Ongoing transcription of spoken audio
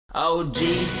OG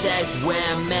Sacks where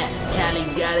I'm at, Cali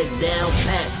got it down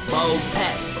pat, bowl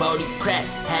pack, 40 crack,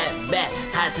 hat back,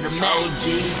 hot to the max.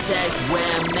 OG Sacks where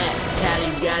I'm at,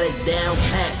 Cali got it down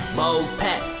pat, bowl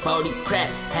pack, 40 crack,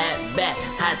 hat back,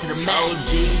 hot to the max.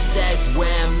 OG Sacks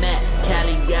where I'm at,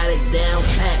 Cali got it down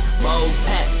pat, bowl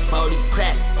pack, 40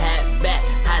 crack, hat back,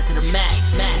 hot to the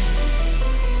max, max.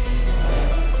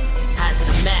 Hot to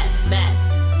the max,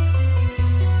 max.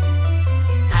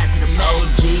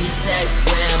 OG Sacks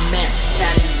where I'm at,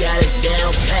 Cali got it down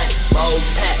pat, bowl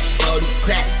pack, 40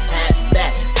 crack, hat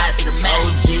back, hot to the max.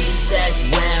 OG Sacks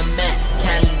where I'm at,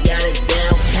 Cali got it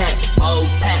down pat, bowl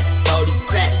pack, 40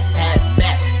 crack, hat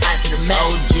back, hot to the max.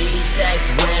 OG Sacks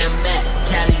where I'm at,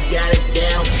 Cali got it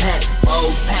down pat,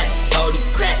 bowl pack, 40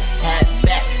 crack, hat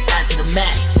back, hot to the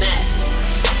max, max.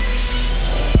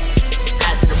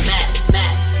 Hot to the max,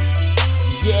 max.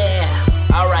 Yeah,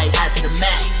 alright, hot to the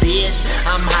max. Bitch,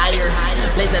 I'm higher,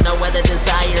 blazing no weather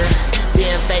desire.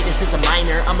 Being faded since a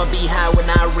minor, I'ma be high when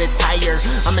I retire.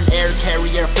 I'm an air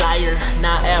carrier flyer,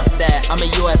 now F that, I'm a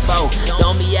UFO.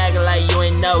 Don't be acting like you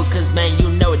ain't know, cause man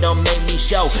you know it don't make me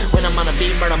show. When I'm on a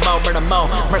beat, murder mo,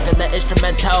 murking the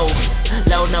instrumental.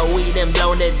 Low no weed and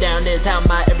blowing it down, this how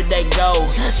my everyday go.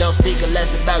 Don't speak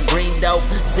unless about green dope,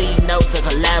 C notes a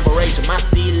collaboration. My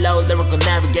stilo, lyrical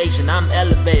navigation, I'm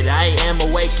elevated, I am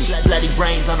awakened. Bloody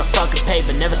brains on the fucking paper,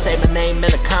 never say my name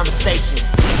in a conversation.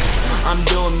 I'm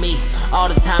doing me all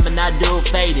the time and I do it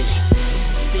faded.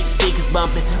 Speakers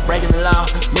bumping, breaking the law,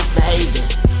 misbehaving.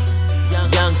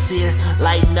 Young seer,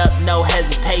 lighting up, no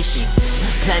hesitation.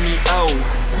 Plenty O,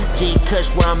 G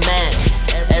Kush where I'm at.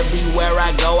 Everywhere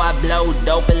I go I blow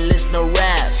dope and listen to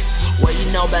rap. What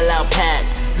you know about Loud Pack?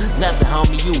 Nothing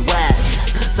homie, you whack.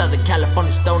 Southern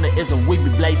California stonerism, we be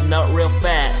blazing up real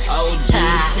fast. OG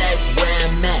Sacks where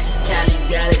I'm at, Cali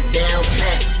got it down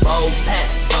pat, bowl pack,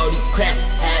 40 crack,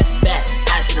 hat back,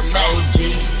 hot to the max. OG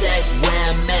Sacks where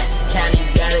I'm at, Cali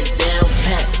got it down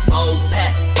pat, bowl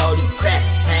pack, 40 crack,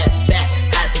 hat back,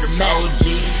 hot to the max. OG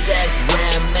Sacks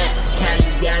where I'm at, Cali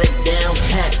got it down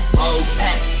pat, bowl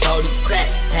pack, 40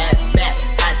 crack, hat back,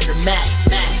 hot to the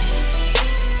max, max.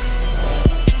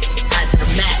 Hot to the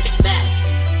max, max.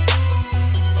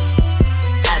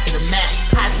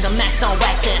 Hot to the max on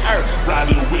wax and earth.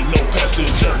 Riding with no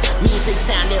passenger. Music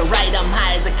sounding right, I'm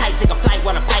high as a kite. Take a flight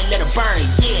while a pipe, let it burn,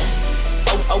 yeah.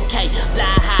 Oh, okay, fly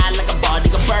high like a ball,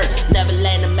 dig a bird. Never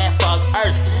land a man, fuck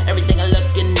earth. Everything I'm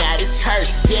looking at is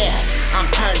cursed, yeah. I'm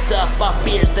turned up off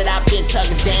beers that I've been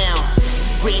tugging down.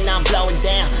 Green, I'm blowing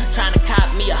down, trying to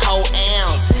cop me a whole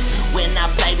ounce. When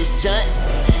I play this joint,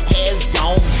 heads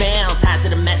gon' bounce. High to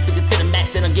the max, speaking to the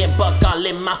max, and I'm getting buck all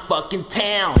in my fucking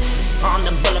town. On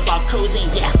the boulevard cruising,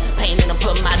 yeah, painting and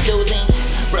put my dues in.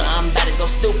 Bruh, I'm about to go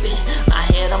stupid, my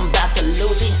head I'm about to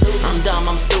lose it. I'm dumb,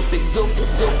 I'm stupid, goofy,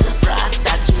 bruh, I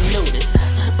thought you knew this.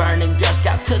 Burning Girl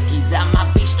Scout cookies out my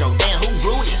bistro, damn, who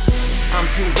grew this? I'm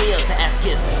too real to ask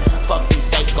kiss, fuck these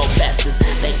fake old bastards.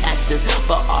 They actors,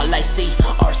 but all I see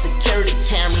are security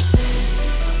cameras.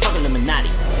 Fuck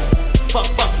Illuminati, fuck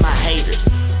my haters.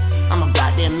 I'ma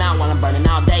block them out while I'm burning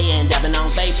all day and dabbing on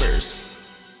vapors.